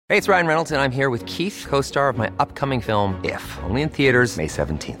Hey, it's Ryan Reynolds, and I'm here with Keith, co-star of my upcoming film, If, only in theaters May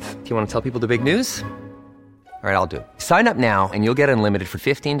 17th. Do you want to tell people the big news? All right, I'll do it. Sign up now and you'll get unlimited for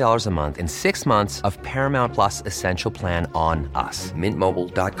 $15 a month and 6 months of Paramount Plus Essential Plan on us.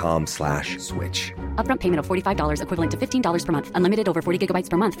 MintMobile.com/switch. Upfront payment of $45 equivalent to $15 per month. Unlimited over 40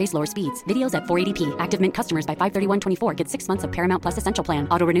 gigabytes per month. Face lower speeds. Videos at 480p. Active Mint customers by 531.24 get 6 months of Paramount Plus Essential Plan.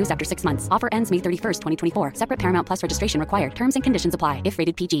 Auto renews after 6 months. Offer ends May 31st, 2024. Separate Paramount Plus registration required. Terms and conditions apply if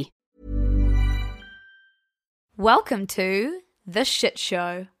rated PG. Welcome to The Shit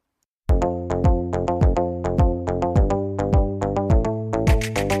Show.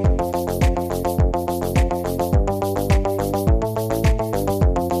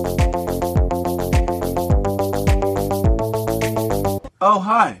 Oh,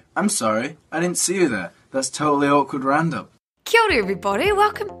 hi. I'm sorry. I didn't see you there. That's totally awkward random. Kia ora, everybody.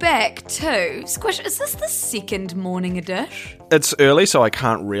 Welcome back to Squish. Is this the second morning edition? It's early, so I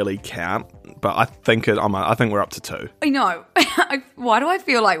can't really count, but I think we're up to 2. I know. Why do I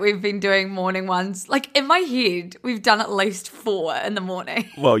feel like we've been doing morning ones? Like, in my head, we've done at least 4 in the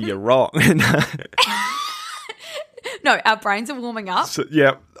morning. Well, you're wrong. No, our brains are warming up. So,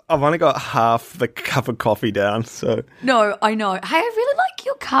 yeah, I've only got half the cup of coffee down, so... No, I know. Hey, I really like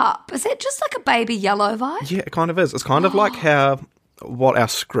your cup. Is that just like a baby yellow vibe? Yeah, it kind of is. It's kind of like what our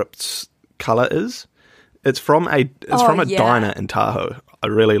script's colour is. It's from a diner in Tahoe. I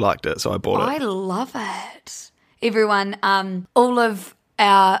really liked it, so I bought it. I love it. Everyone, all of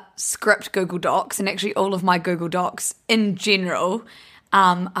our script Google Docs, and actually all of my Google Docs in general,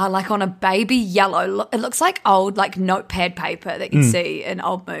 are like on a baby yellow. It looks like old like notepad paper that you see in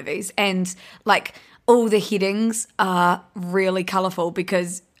old movies, and like all the headings are really colourful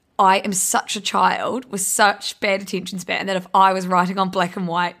because I am such a child with such bad attention span that if I was writing on black and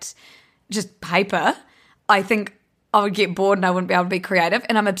white just paper, I think I would get bored and I wouldn't be able to be creative.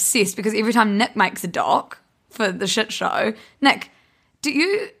 And I'm obsessed because every time Nick makes a doc for the shit show, Nick,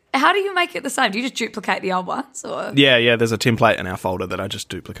 how do you make it the same? Do you just duplicate the old ones, or? Yeah. There's a template in our folder that I just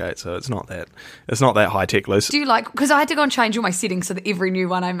duplicate, so it's not that high tech, Luce. Do you like? Because I had to go and change all my settings so that every new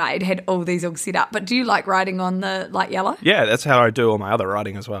one I made had all these all set up. But do you like writing on the light yellow? Yeah, that's how I do all my other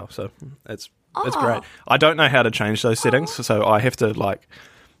writing as well. So it's great. I don't know how to change those settings, so I have to like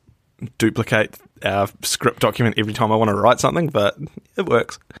duplicate our script document every time I want to write something, but it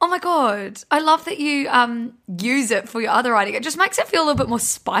works. Oh my god, I love that you use it for your other writing. It just makes it feel a little bit more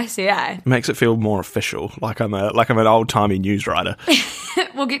spicy, eh? It makes it feel more official, like I'm an old timey news writer.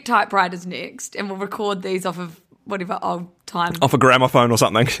 We'll get typewriters next, and we'll record these off of whatever old time, off a gramophone or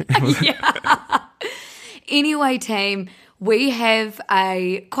something. Yeah. Anyway, team, we have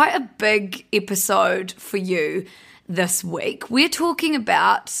quite a big episode for you this week. We're talking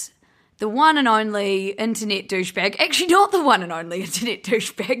about the one and only internet douchebag. Actually, not the one and only internet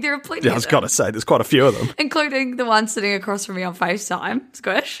douchebag. There are plenty of them. I was going to say, there's quite a few of them. Including the one sitting across from me on FaceTime.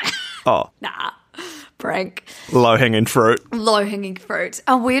 Squish. Oh. Nah. Prank. Low-hanging fruit. Low-hanging fruit.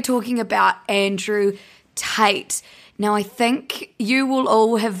 And we're talking about Andrew Tate. Now, I think you will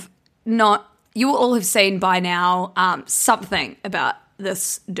all have seen by now something about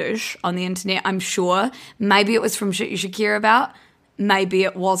this douche on the internet, I'm sure. Maybe it was from shit you should care about. Maybe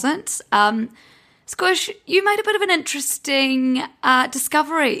it wasn't. Squish, you made a bit of an interesting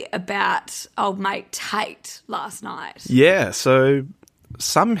discovery about old mate Tate last night. Yeah, so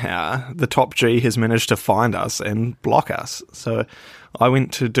somehow the top G has managed to find us and block us. So I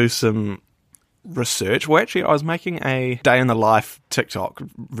went to do some research. Well, actually, I was making a day in the life TikTok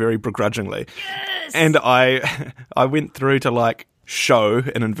very begrudgingly. Yes! And I went through to like show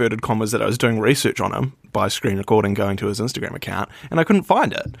in inverted commas that I was doing research on him by screen recording, going to his Instagram account, and I couldn't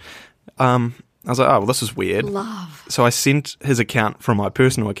find it. I was like, oh, well, this is weird. Love. So I sent his account from my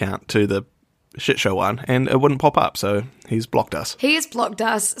personal account to the shit show one, and it wouldn't pop up, so he's blocked us. He has blocked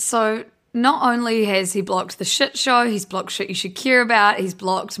us, so not only has he blocked the shit show, he's blocked shit you should care about, he's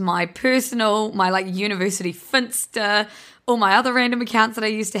blocked my like university Finsta, all my other random accounts that I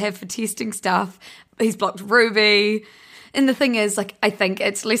used to have for testing stuff. He's blocked Ruby. And the thing is, like, I think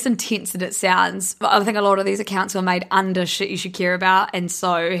it's less intense than it sounds. But I think a lot of these accounts were made under shit you should care about. And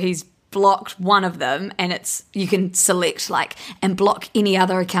so he's blocked one of them, and you can select, like, and block any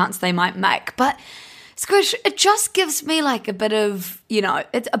other accounts they might make. But, Squish, it just gives me, like, a bit of,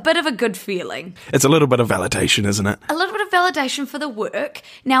 it's a bit of a good feeling. It's a little bit of validation, isn't it? A little bit of validation for the work.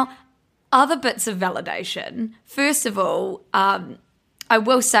 Now, other bits of validation. First of all, I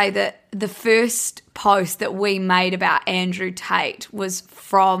will say that the first post that we made about Andrew Tate was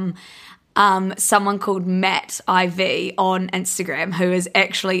from someone called Matt IV on Instagram, who is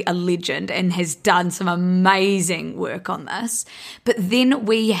actually a legend and has done some amazing work on this. But then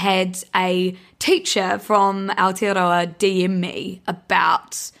we had a teacher from Aotearoa DM me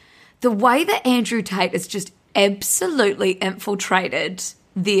about the way that Andrew Tate has just absolutely infiltrated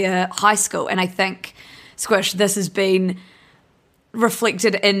their high school. And I think, Squish, this has been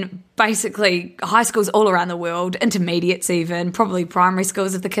reflected in basically high schools all around the world, intermediates even, probably primary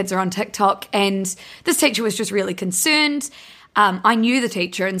schools if the kids are on TikTok. And this teacher was just really concerned. I knew the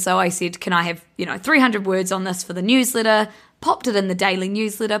teacher, and so I said, can I have 300 words on this for the newsletter? Popped it in the daily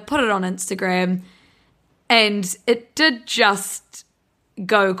newsletter, put it on Instagram, and it did just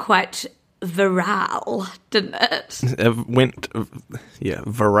go quite viral, didn't it? It went,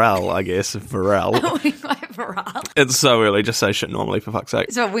 viral, I guess. Viral. It went quite viral. It's so early, just say shit normally, for fuck's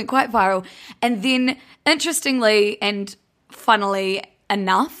sake. So it went quite viral. And then, interestingly and funnily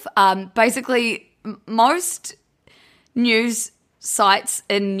enough, basically most news sites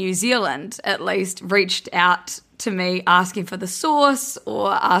in New Zealand, at least, reached out to me asking for the source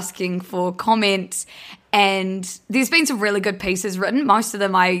or asking for comments. And there's been some really good pieces written. Most of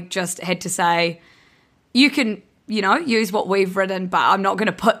them I just had to say, you can, use what we've written, but I'm not going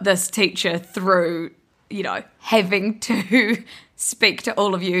to put this teacher through, having to speak to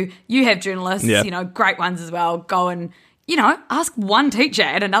all of you. You have journalists, great ones as well. Go and, ask one teacher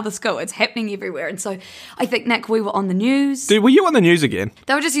at another school. It's happening everywhere. And so I think, Nick, we were on the news. Dude, were you on the news again?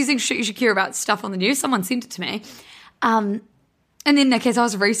 They were just using Shit You Should Care About stuff on the news. Someone sent it to me. And then, Nick, as I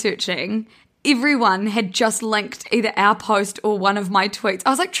was researching, everyone had just linked either our post or one of my tweets. I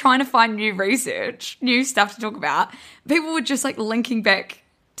was like trying to find new research, new stuff to talk about. People were just like linking back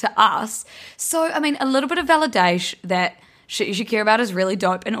to us. So, I mean, a little bit of validation that Shit You Should Care About is really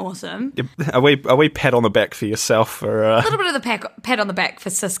dope and awesome. Are we pat on the back for yourself? For a little bit of the pat on the back for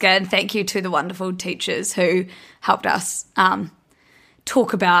Siska, and thank you to the wonderful teachers who helped us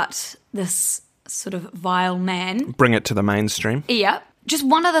talk about this sort of vile man. Bring it to the mainstream. Yeah. Just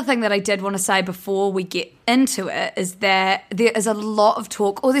one other thing that I did want to say before we get into it is that there is a lot of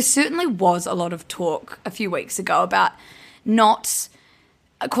talk, or there certainly was a lot of talk a few weeks ago about not,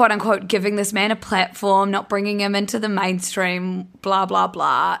 quote unquote, giving this man a platform, not bringing him into the mainstream, blah, blah,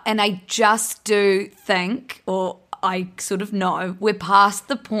 blah. And I just do think, or I sort of know, we're past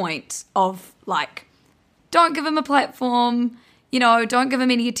the point of like, don't give him a platform, don't give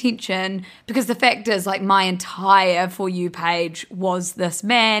him any attention, because the fact is, like, my entire For You page was this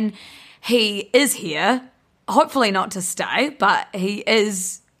man. He is here, hopefully not to stay, but he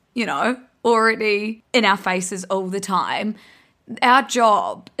is, already in our faces all the time. Our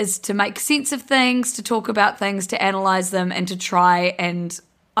job is to make sense of things, to talk about things, to analyse them, and to try and,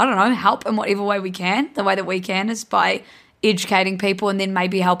 help in whatever way we can. The way that we can is by educating people and then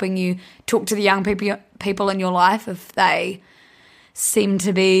maybe helping you talk to the young people in your life if they seem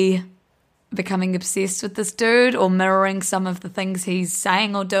to be becoming obsessed with this dude or mirroring some of the things he's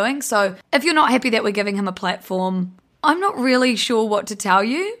saying or doing. So if you're not happy that we're giving him a platform, I'm not really sure what to tell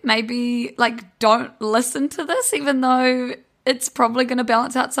you. Maybe, don't listen to this, even though it's probably going to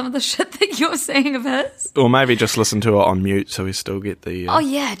balance out some of the shit that you're seeing of his. Or maybe just listen to it on mute so we still get the... Oh,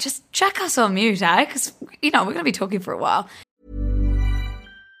 yeah, just chuck us on mute, eh? Because, we're going to be talking for a while.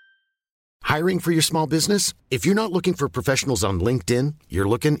 Hiring for your small business? If you're not looking for professionals on LinkedIn, you're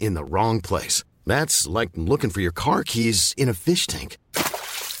looking in the wrong place. That's like looking for your car keys in a fish tank.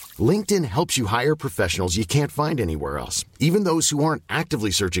 LinkedIn helps you hire professionals you can't find anywhere else, even those who aren't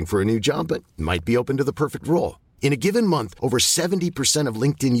actively searching for a new job but might be open to the perfect role. In a given month, over 70% of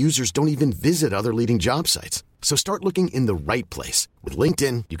LinkedIn users don't even visit other leading job sites. So start looking in the right place. With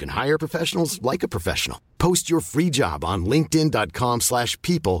LinkedIn, you can hire professionals like a professional. Post your free job on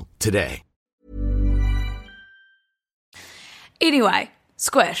linkedin.com/people today. Anyway,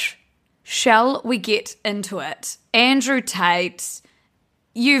 Squish, shall we get into it? Andrew Tate,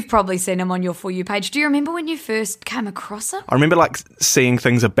 you've probably seen him on your For You page. Do you remember when you first came across him? I remember seeing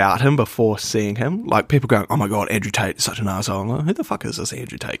things about him before seeing him. Like people going, oh my God, Andrew Tate is such an arsehole. I'm like, who the fuck is this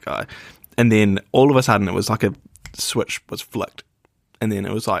Andrew Tate guy? And then all of a sudden it was like a switch was flicked. And then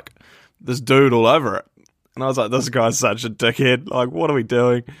it was like this dude all over it. And I was like, this guy's such a dickhead. Like, what are we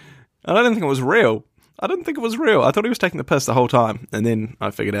doing? And I didn't think it was real. I thought he was taking the piss the whole time. And then I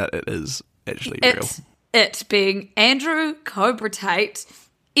figured out it is actually real. It being Andrew Cobra Tate,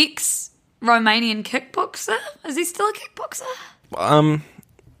 ex-Romanian kickboxer. Is he still a kickboxer?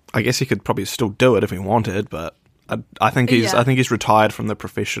 I guess he could probably still do it if he wanted, but I think he's retired from the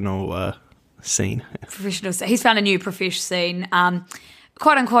professional scene. He's found a new professional scene.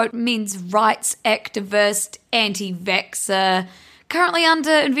 Quote unquote men's rights activist, anti-vaxxer, currently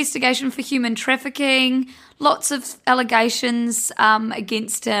under investigation for human trafficking. Lots of allegations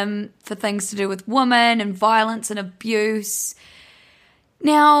against him for things to do with women and violence and abuse.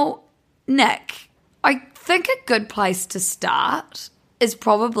 Now, Nick, I think a good place to start is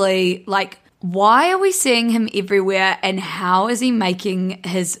probably like, why are we seeing him everywhere and how is he making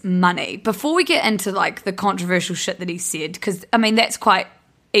his money? Before we get into like the controversial shit that he said, because I mean, that's quite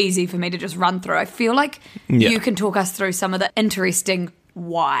easy for me to just run through. I feel like you can talk us through some of the interesting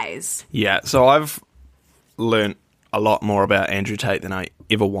whys. Yeah, so I've learnt a lot more about Andrew Tate than I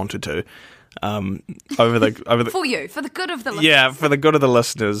ever wanted to. Over the For the good of the listeners. Yeah, for the good of the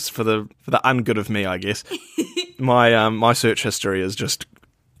listeners, for the ungood of me, I guess. My search history is just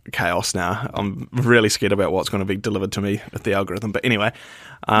chaos now. I'm really scared about what's going to be delivered to me with the algorithm. But anyway,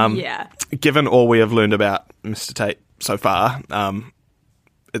 given all we have learned about Mr. Tate so far,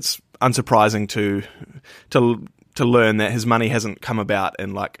 it's unsurprising to learn that his money hasn't come about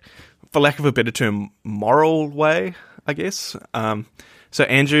in, like, for lack of a better term, moral way, I guess. So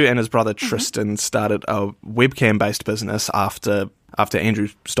Andrew and his brother Tristan started a webcam-based business after Andrew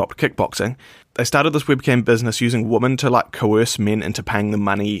stopped kickboxing. They started this webcam business using women to, like, coerce men into paying them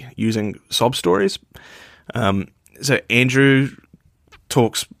money using sob stories. So Andrew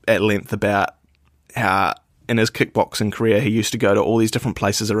talks at length about how in his kickboxing career he used to go to all these different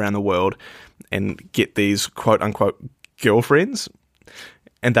places around the world and get these quote-unquote girlfriends.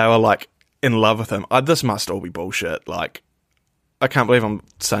 And they were, like, in love with him. This must all be bullshit. Like, I can't believe I'm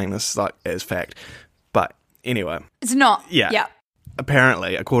saying this, like, as fact. But anyway. It's not. Yeah.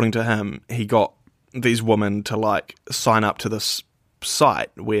 Apparently, according to him, he got these women to, like, sign up to this site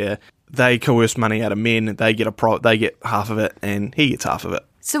where they coerce money out of men. They get they get half of it, and he gets half of it.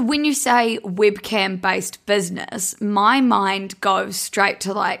 So when you say webcam-based business, my mind goes straight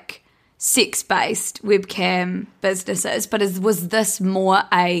to, like, sex-based webcam businesses, but was this more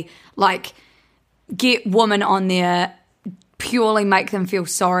a, like, get women on there, purely make men feel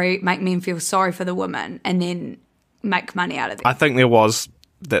sorry for the women, and then make money out of them? I think there was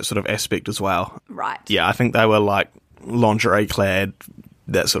that sort of aspect as well. Right. Yeah, I think they were, like, lingerie clad,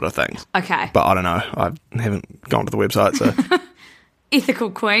 that sort of thing. Okay. But I don't know. I haven't gone to the website, so...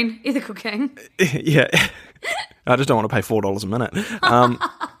 Ethical queen, ethical king. Yeah. I just don't want to pay $4 a minute.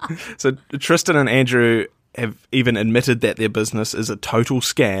 So Tristan and Andrew have even admitted that their business is a total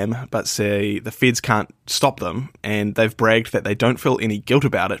scam, but say the feds can't stop them, and they've bragged that they don't feel any guilt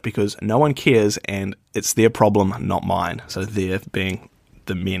about it because no one cares and it's their problem, not mine. So they're being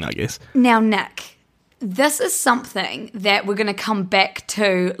the men, I guess. Now, Nick, this is something that we're going to come back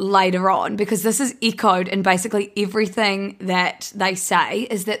to later on, because this is echoed in basically everything that they say,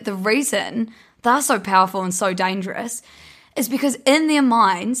 is that the reason they're so powerful and so dangerous is because in their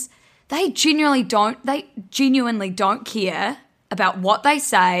minds, they genuinely don't care about what they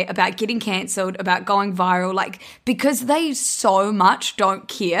say, about getting cancelled, about going viral. Like, because they so much don't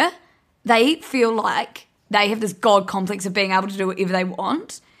care, they feel like they have this God complex of being able to do whatever they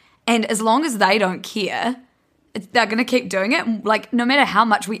want. And as long as they don't care, they're going to keep doing it. Like, no matter how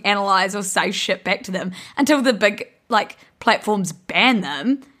much we analyze or say shit back to them, until the big, like, platforms ban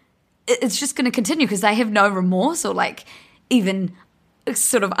them, it's just going to continue because they have no remorse or, like, even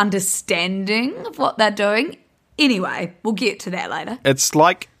sort of understanding of what they're doing. Anyway, we'll get to that later. It's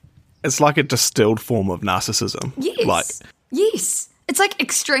like a distilled form of narcissism. Yes. Yes. It's like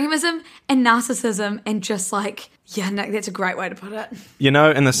extremism and narcissism and just like, yeah, no, that's a great way to put it. You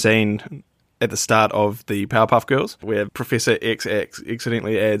know, in the scene at the start of the Powerpuff Girls, where Professor X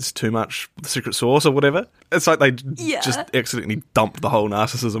accidentally adds too much secret sauce or whatever, it's like they just accidentally dump the whole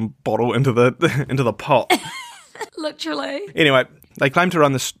narcissism bottle into the pot. Literally. Anyway, they claim to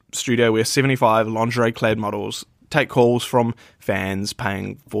run this studio where 75 lingerie-clad models take calls from fans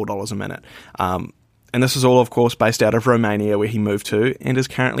paying $4 a minute. And this is all, of course, based out of Romania, where he moved to, and is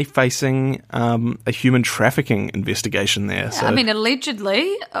currently facing a human trafficking investigation there. So, I mean,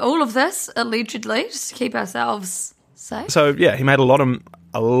 allegedly, all of this, allegedly, just to keep ourselves safe. So, yeah, he made a lot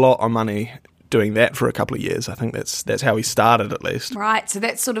of money doing that for a couple of years. I think that's how he started, at least. Right, so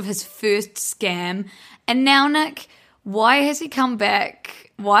that's sort of his first scam. And now, Nick, why has he come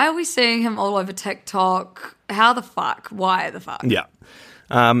back? Why are we seeing him all over TikTok? How the fuck? Why the fuck? Yeah.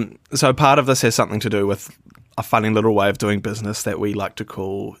 So part of this has something to do with a funny little way of doing business that we like to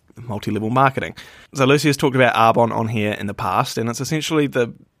call multi-level marketing. So Lucy has talked about Arbonne on here in the past, and it's essentially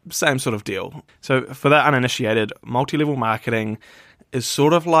the same sort of deal. So for the uninitiated, multi-level marketing is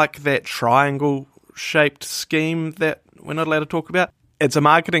sort of like that triangle-shaped scheme that we're not allowed to talk about. It's a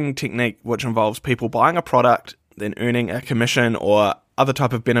marketing technique which involves people buying a product, then earning a commission or other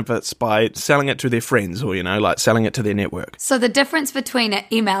type of benefits by selling it to their friends or, like selling it to their network. So the difference between an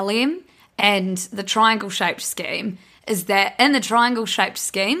MLM and the triangle-shaped scheme is that in the triangle-shaped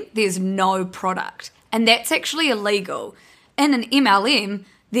scheme, there's no product. And that's actually illegal. In an MLM,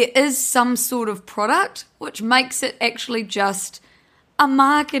 there is some sort of product, which makes it actually just a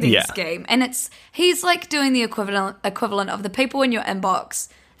marketing scheme. And he's like doing the equivalent of the people in your inbox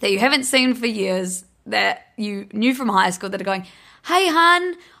that you haven't seen for years, that you knew from high school, that are going, hey,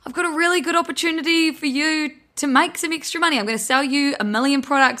 hun, I've got a really good opportunity for you to make some extra money. I'm going to sell you 1 million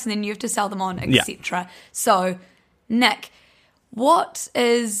products and then you have to sell them on, etc. So, Nick,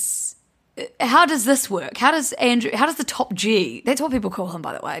 how does this work? How does the top G, that's what people call him,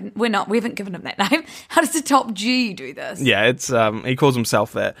 by the way. We haven't given him that name. How does the top G do this? Yeah, it's he calls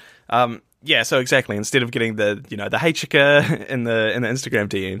himself that. Yeah, so exactly. Instead of getting the hey chicka in the Instagram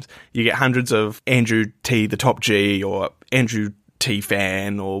DMs, you get hundreds of Andrew T, the top G, or Andrew T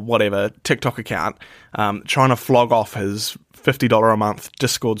fan, or whatever TikTok account, trying to flog off his $50 a month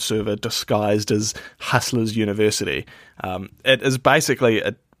Discord server disguised as Hustlers University. It is basically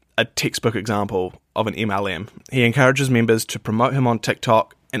a textbook example of an MLM. He encourages members to promote him on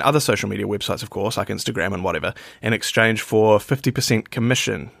TikTok and other social media websites, of course, like Instagram and whatever, in exchange for 50%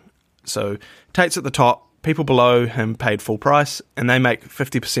 commission. So Tate's at the top, people below him paid full price, and they make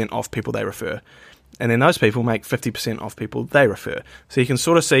 50% off people they refer. And then those people make 50% off people they refer. So you can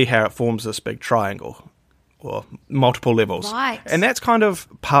sort of see how it forms this big triangle, or multiple levels. Right. And that's kind of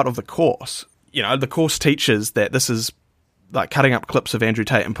part of the course. The course teaches that this is like cutting up clips of Andrew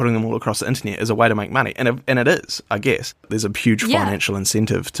Tate and putting them all across the internet is a way to make money. And it is, I guess. There's a huge financial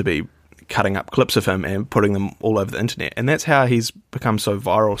incentive to be cutting up clips of him and putting them all over the internet. And that's how he's become so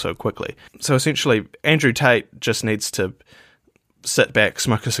viral so quickly. So essentially, Andrew Tate just needs to sit back,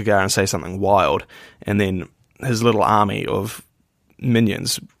 smoke a cigar and say something wild. And then his little army of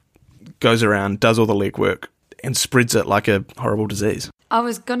minions goes around, does all the legwork, and spreads it like a horrible disease. I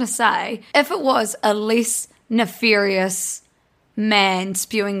was going to say, if it was a less nefarious man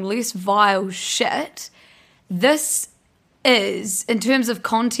spewing less vile shit, this is, in terms of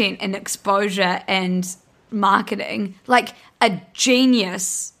content and exposure and marketing, like a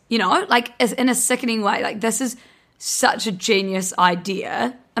genius, like in a sickening way. Like, this is such a genius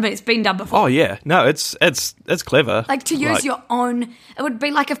idea. I mean, it's been done before. Oh yeah, no, it's clever. Like, to use your own, it would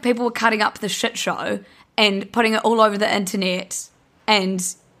be like if people were cutting up the shit show and putting it all over the internet,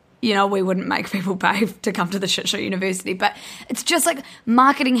 and we wouldn't make people pay to come to the shit show university, but it's just like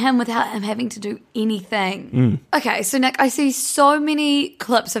marketing him without him having to do anything. Okay, so Nick, I see so many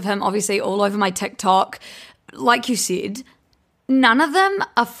clips of him, obviously, all over my TikTok. Like you said, none of them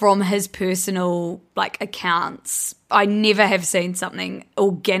are from his personal, accounts. I never have seen something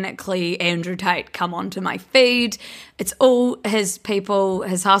organically Andrew Tate come onto my feed. It's all his people,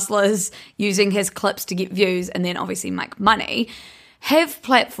 his hustlers, using his clips to get views and then obviously make money. Have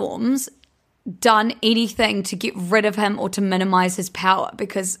platforms done anything to get rid of him or to minimize his power?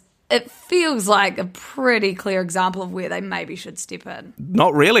 Because it feels like a pretty clear example of where they maybe should step in.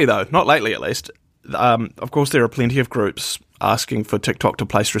 Not really, though. Not lately, at least. Of course, there are plenty of groups asking for TikTok to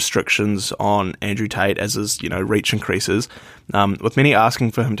place restrictions on Andrew Tate as his, reach increases, with many asking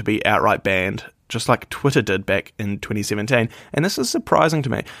for him to be outright banned, just like Twitter did back in 2017. And this is surprising to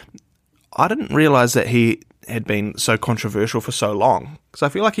me. I didn't realize that he had been so controversial for so long, because I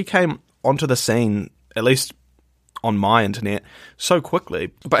feel like he came onto the scene, at least on my internet, so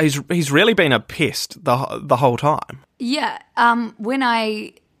quickly. But he's really been a pest the whole time. Yeah. When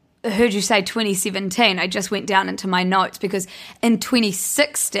I heard you say 2017, I just went down into my notes, because in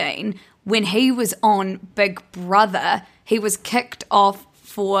 2016, when he was on Big Brother, he was kicked off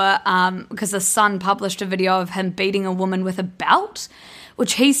for because the Sun published a video of him beating a woman with a belt,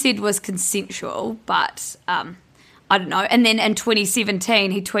 which he said was consensual, but I don't know. And then in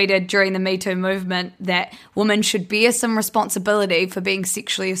 2017, he tweeted during the Me Too movement that women should bear some responsibility for being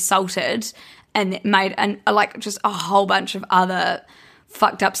sexually assaulted, and made just a whole bunch of other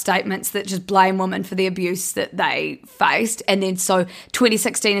fucked up statements that just blame women for the abuse that they faced. And then so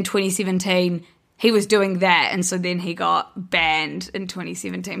 2016 and 2017, he was doing that, and so then he got banned in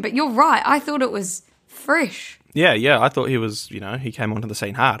 2017. But you're right, I thought it was fresh. Yeah, I thought he was, he came onto the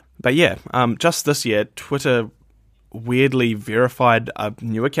scene hard. But yeah, just this year, Twitter weirdly verified a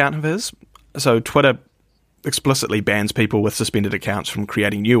new account of his. So Twitter explicitly bans people with suspended accounts from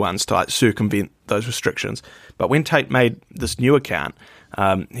creating new ones to circumvent those restrictions. But when Tate made this new account,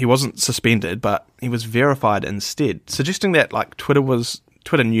 he wasn't suspended, but he was verified instead, suggesting that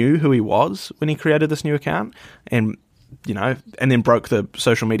Twitter knew who he was when he created this new account, and then broke the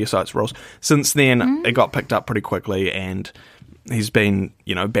social media site's rules. Since then, it got picked up pretty quickly, and he's been,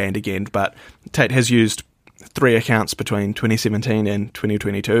 banned again, but Tate has used 3 accounts between 2017 and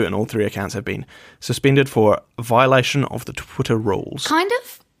 2022, and all 3 accounts have been suspended for violation of the Twitter rules.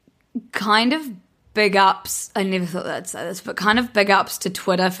 Kind of big ups, I never thought that I'd say this, but kind of big ups to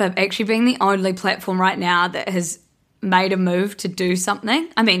Twitter for actually being the only platform right now that has made a move to do something.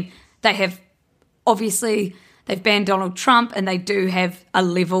 I mean, they have, obviously, they've banned Donald Trump, and they do have a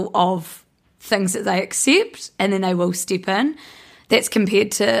level of things that they accept, and then they will step in. That's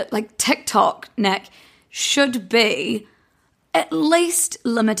compared to, like, TikTok, Nick, should be at least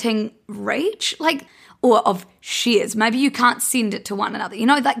limiting reach, or of shares. Maybe you can't send it to one another.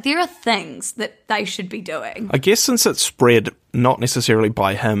 There are things that they should be doing. I guess since it's spread not necessarily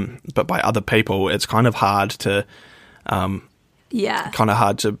by him, but by other people, it's kind of hard to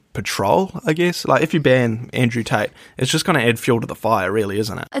patrol, I guess. Like, if you ban Andrew Tate, it's just going to add fuel to the fire, really,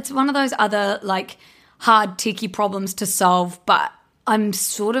 isn't it? It's one of those other, hard, techie problems to solve, but I'm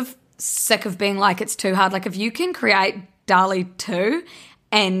sort of sick of being like, it's too hard. Like, if you can create DALL-E 2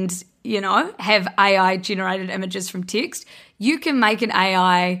 and, have AI-generated images from text, you can make an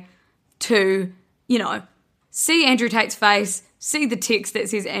AI to, see Andrew Tate's face, see the text that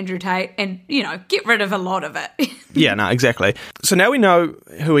says Andrew Tate, and, get rid of a lot of it. Yeah, no, exactly. So now we know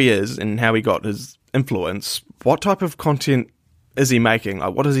who he is and how he got his influence. What type of content is he making?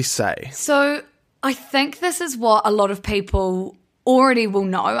 Like, what does he say? So I think this is what a lot of people already will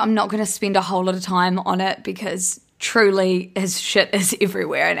know. I'm not going to spend a whole lot of time on it because truly his shit is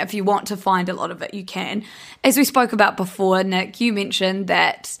everywhere, and if you want to find a lot of it, you can. As we spoke about before, Nick, you mentioned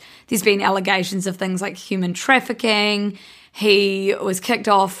that there's been allegations of things like human trafficking. He was kicked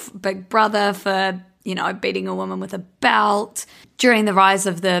off Big Brother for, beating a woman with a belt. During the rise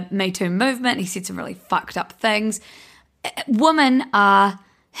of the Me Too movement, he said some really fucked up things. Women are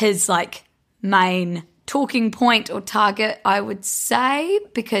his, main talking point or target, I would say,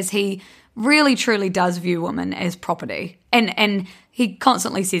 because he really truly does view women as property. And he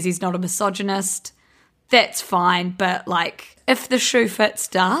constantly says he's not a misogynist. That's fine, but, if the shoe fits,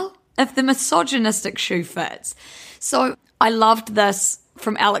 Dal, if the misogynistic shoe fits. So I loved this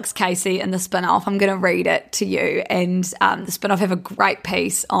from Alex Casey in the spin-off. I'm going to read it to you, and the spin-off have a great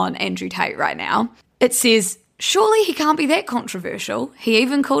piece on Andrew Tate right now. It says, surely he can't be that controversial. He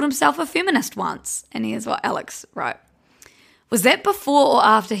even called himself a feminist once. And here's what Alex wrote. Was that before or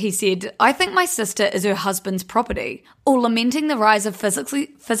after he said, I think my sister is her husband's property, or lamenting the rise of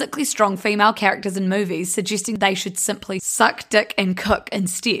physically strong female characters in movies, suggesting they should simply suck dick and cook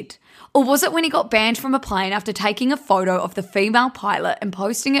instead? Or was it when he got banned from a plane after taking a photo of the female pilot and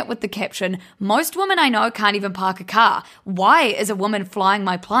posting it with the caption, most women I know can't even park a car. Why is a woman flying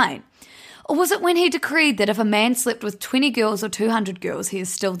my plane? Or was it when he decreed that if a man slept with 20 girls or 200 girls, he is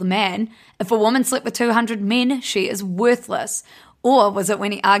still the man? If a woman slept with 200 men, she is worthless. Or was it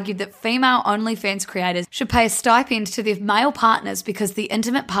when he argued that female OnlyFans creators should pay a stipend to their male partners because the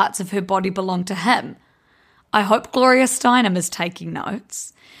intimate parts of her body belong to him? I hope Gloria Steinem is taking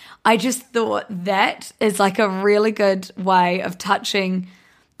notes. I just thought that is a really good way of touching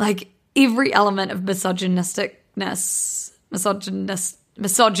every element of misogyny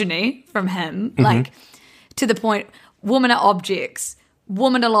from him, to the point, women are objects,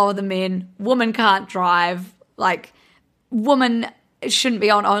 women are lower than men, women can't drive, women shouldn't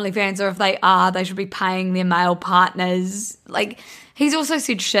be on OnlyFans, or if they are, they should be paying their male partners. He's also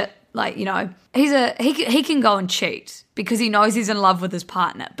said shit he can go and cheat because he knows he's in love with his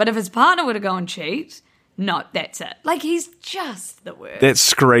partner, but if his partner were to go and cheat, no, that's it. He's just the worst. That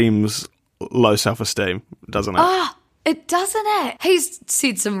screams low self-esteem, doesn't it? It doesn't it? He's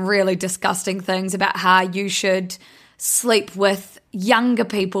said some really disgusting things about how you should sleep with younger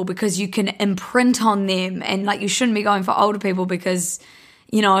people because you can imprint on them, and you shouldn't be going for older people because,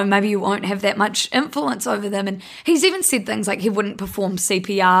 maybe you won't have that much influence over them. And he's even said things like he wouldn't perform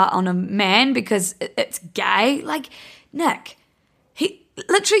CPR on a man because it's gay. Nick, he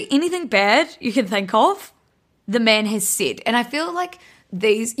literally anything bad you can think of, the man has said. And I feel like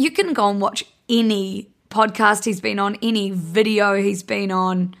you can go and watch any podcast he's been on, any video he's been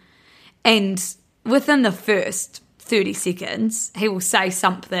on, and within the first 30 seconds he will say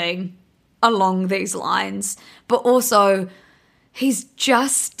something along these lines, but also he's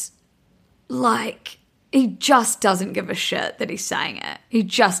just he just doesn't give a shit that he's saying it. He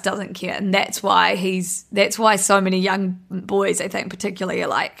just doesn't care, and that's why so many young boys, I think particularly,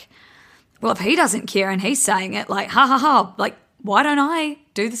 are well, if he doesn't care and he's saying it, ha ha ha, why don't I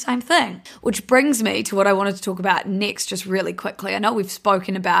do the same thing? Which brings me to what I wanted to talk about next, just really quickly. I know we've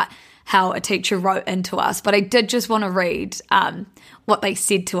spoken about how a teacher wrote into us, but I did just want to read what they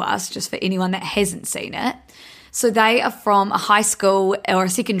said to us, just for anyone that hasn't seen it. So they are from a high school or a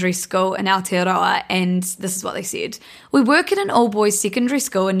secondary school in Aotearoa, and this is what they said. We work at an all-boys secondary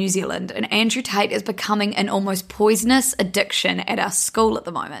school in New Zealand, and Andrew Tate is becoming an almost poisonous addiction at our school at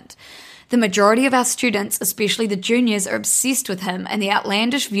the moment. The majority of our students, especially the juniors, are obsessed with him and the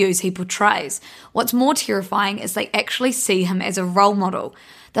outlandish views he portrays. What's more terrifying is they actually see him as a role model.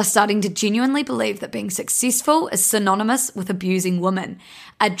 They're starting to genuinely believe that being successful is synonymous with abusing women.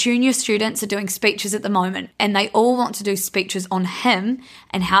 Our junior students are doing speeches at the moment, and they all want to do speeches on him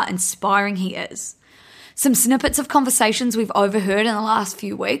and how inspiring he is. Some snippets of conversations we've overheard in the last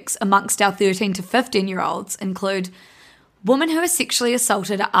few weeks amongst our 13 to 15-year-olds include: women who are sexually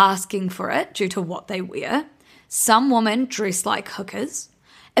assaulted are asking for it due to what they wear. Some women dress like hookers.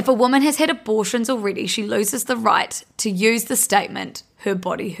 If a woman has had abortions already, she loses the right to use the statement, her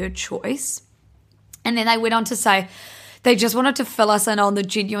body, her choice. And then they went on to say they just wanted to fill us in on the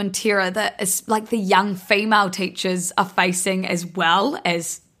genuine terror that is like the young female teachers are facing as well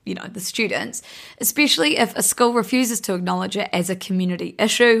as, you know, the students, especially if a school refuses to acknowledge it as a community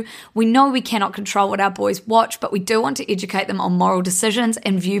issue. We know we cannot control what our boys watch, but we do want to educate them on moral decisions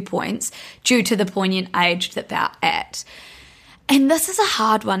and viewpoints due to the poignant age that they're at. And this is a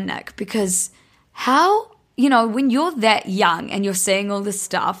hard one, Nick, because how, you know, when you're that young and you're seeing all this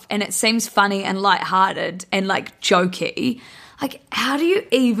stuff and it seems funny and lighthearted and like jokey, like how do you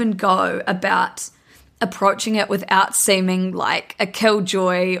even go about approaching it without seeming like a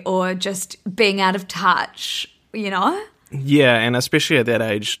killjoy or just being out of touch, you know? Yeah, and especially at that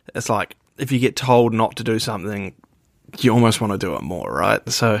age, it's like if you get told not to do something, you almost want to do it more, right?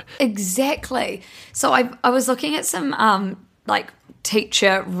 So exactly. So I was looking at some like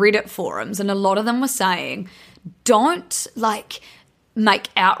teacher Reddit forums, and a lot of them were saying, don't like make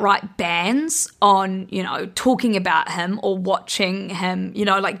outright bans on, you know, talking about him or watching him, you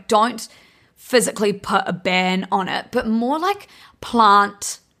know, like don't physically put a ban on it, but more like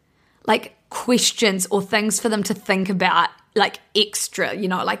plant like questions or things for them to think about, like extra, you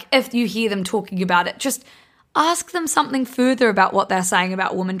know, like if you hear them talking about it, just ask them something further about what they're saying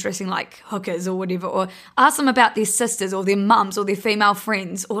about women dressing like hookers or whatever, or ask them about their sisters or their mums or their female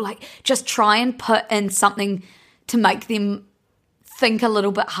friends, or like just try and put in something to make them think a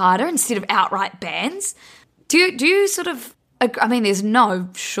little bit harder instead of outright bans. Do you sort of, I mean, there's no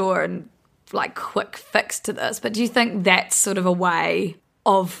sure and like quick fix to this, but do you think that's sort of a way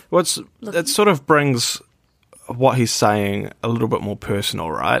of it sort of brings what he's saying a little bit more personal,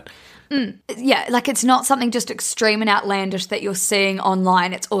 right? Yeah, like it's not something just extreme and outlandish that you're seeing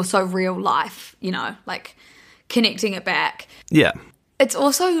online. It's also real life, you know, like connecting it back. Yeah. It's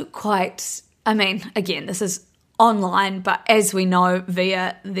also quite, I mean, again, this is online, but as we know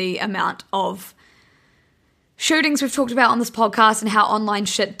via the amount of shootings we've talked about on this podcast and how online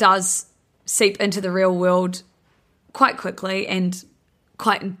shit does seep into the real world quite quickly and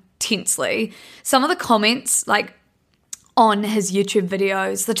quite intensely. Some of the comments, like on his YouTube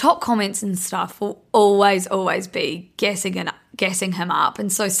videos, the top comments and stuff will always be gassing him up.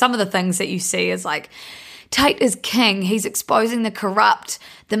 And so some of the things that you see is like, Tate is king. He's exposing the corrupt,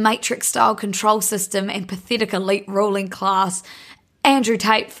 the Matrix-style control system and pathetic elite ruling class. Andrew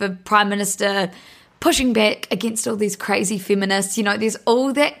Tate for Prime Minister, pushing back against all these crazy feminists. You know, there's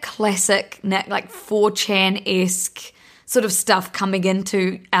all that classic, like 4chan-esque sort of stuff coming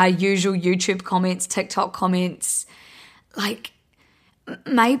into our usual YouTube comments, TikTok comments. Like,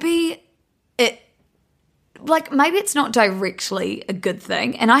 maybe it's not directly a good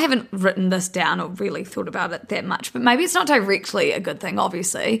thing, and I haven't written this down or really thought about it that much, but maybe it's not directly a good thing,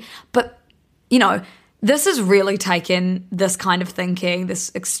 obviously, but, you know, this has really taken this kind of thinking,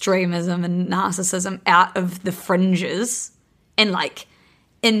 this extremism and narcissism out of the fringes and, like,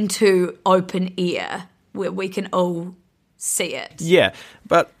 into open air where we can all see it. Yeah,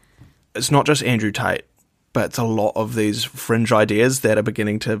 but it's not just Andrew Tate. But it's a lot of these fringe ideas that are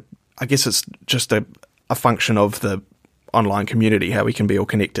beginning to, I guess it's just a function of the online community, how we can be all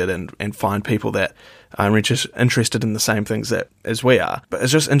connected and find people that are interested in the same things as we are. But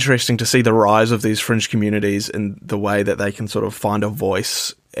it's just interesting to see the rise of these fringe communities and the way that they can sort of find a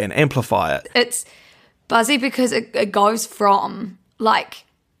voice and amplify it. It's buzzy because it goes from, like,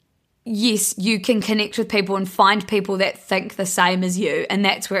 yes, you can connect with people and find people that think the same as you, and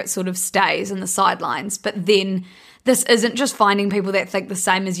that's where it sort of stays in the sidelines. But then this isn't just finding people that think the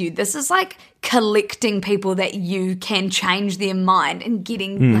same as you. This is like collecting people that you can change their mind and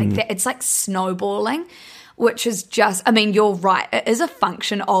getting like that. It's like snowballing, which is just, I mean, you're right. It is a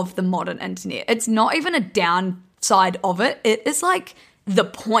function of the modern internet. It's not even a downside of it. It is like the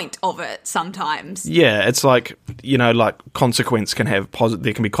point of it sometimes. Yeah, it's like, like consequence can have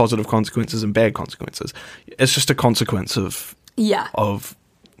there can be positive consequences and bad consequences. It's just a consequence of the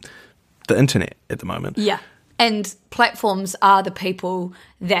internet at the moment. Yeah. And platforms are the people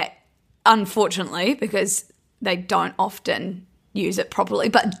that, unfortunately, because they don't often use it properly,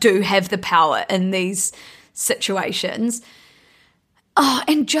 but do have the power in these situations. Oh,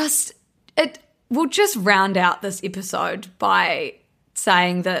 and we'll just round out this episode by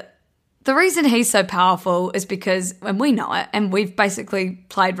saying that the reason he's so powerful is because, and we know it, and we've basically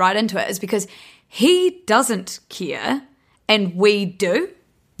played right into it, is because he doesn't care and we do.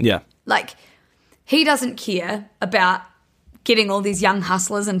 Yeah. Like, he doesn't care about getting all these young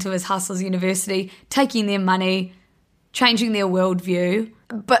hustlers into his Hustlers University, taking their money, changing their worldview.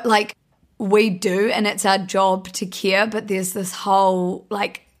 But, like, we do, and it's our job to care. But there's this whole,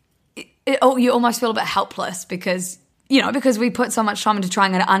 like, you almost feel a bit helpless because we put so much time into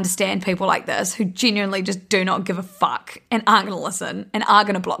trying to understand people like this who genuinely just do not give a fuck and aren't going to listen and are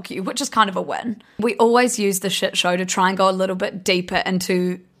going to block you, which is kind of a win. We always use the shit show to try and go a little bit deeper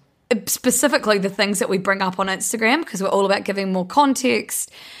into specifically the things that we bring up on Instagram, because we're all about giving more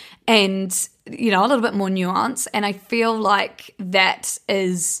context and, a little bit more nuance. And I feel like that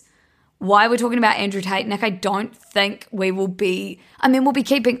is why we're talking about Andrew Tate. Nick, I don't think we'll be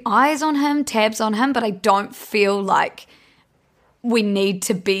keeping eyes on him, tabs on him, but I don't feel like we need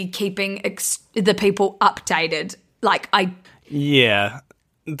to be keeping the people updated. Yeah.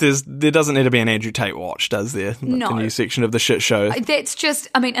 There doesn't need to be an Andrew Tate watch, does there? No. The new section of the shit show. That's just,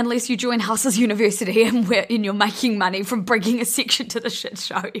 unless you join Hustlers University and you're making money from bringing a section to the shit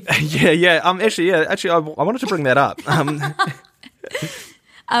show. Yeah. Actually, I wanted to bring that up.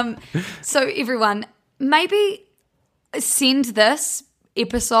 So everyone, maybe send this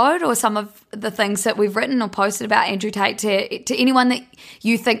episode or some of the things that we've written or posted about Andrew Tate to anyone that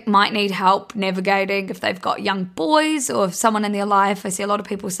you think might need help navigating, if they've got young boys or if someone in their life. I see a lot of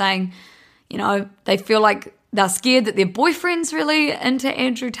people saying, they feel like they're scared that their boyfriend's really into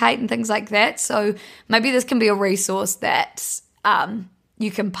Andrew Tate and things like that. So maybe this can be a resource that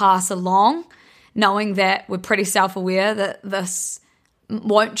you can pass along, knowing that we're pretty self-aware that this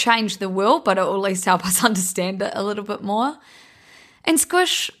won't change the world, but it will at least help us understand it a little bit more. And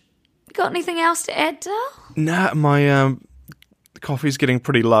Squish, got anything else to add, Dale? Nah, my coffee's getting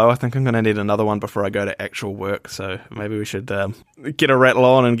pretty low. I think I'm going to need another one before I go to actual work, so maybe we should get a rattle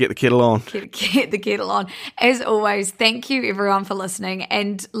on and get the kettle on. Get the kettle on. As always, thank you everyone for listening.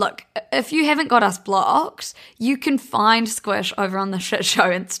 And look, if you haven't got us blocked, you can find Squish over on the Shit Show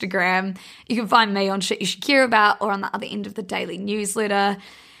Instagram. You can find me on Shit You Should Care About or on the other end of the daily newsletter.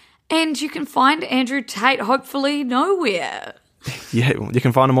 And you can find Andrew Tate hopefully nowhere. Yeah, you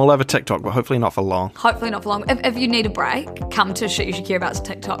can find them all over TikTok, but hopefully not for long. Hopefully not for long. If you need a break, come to Shit You Should Care About's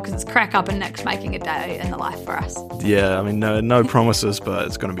TikTok, because it's crack up and Nick's making a day in the life for us. Yeah, no promises, but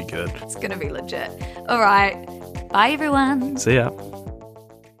it's going to be good. It's going to be legit. All right. Bye, everyone. See ya.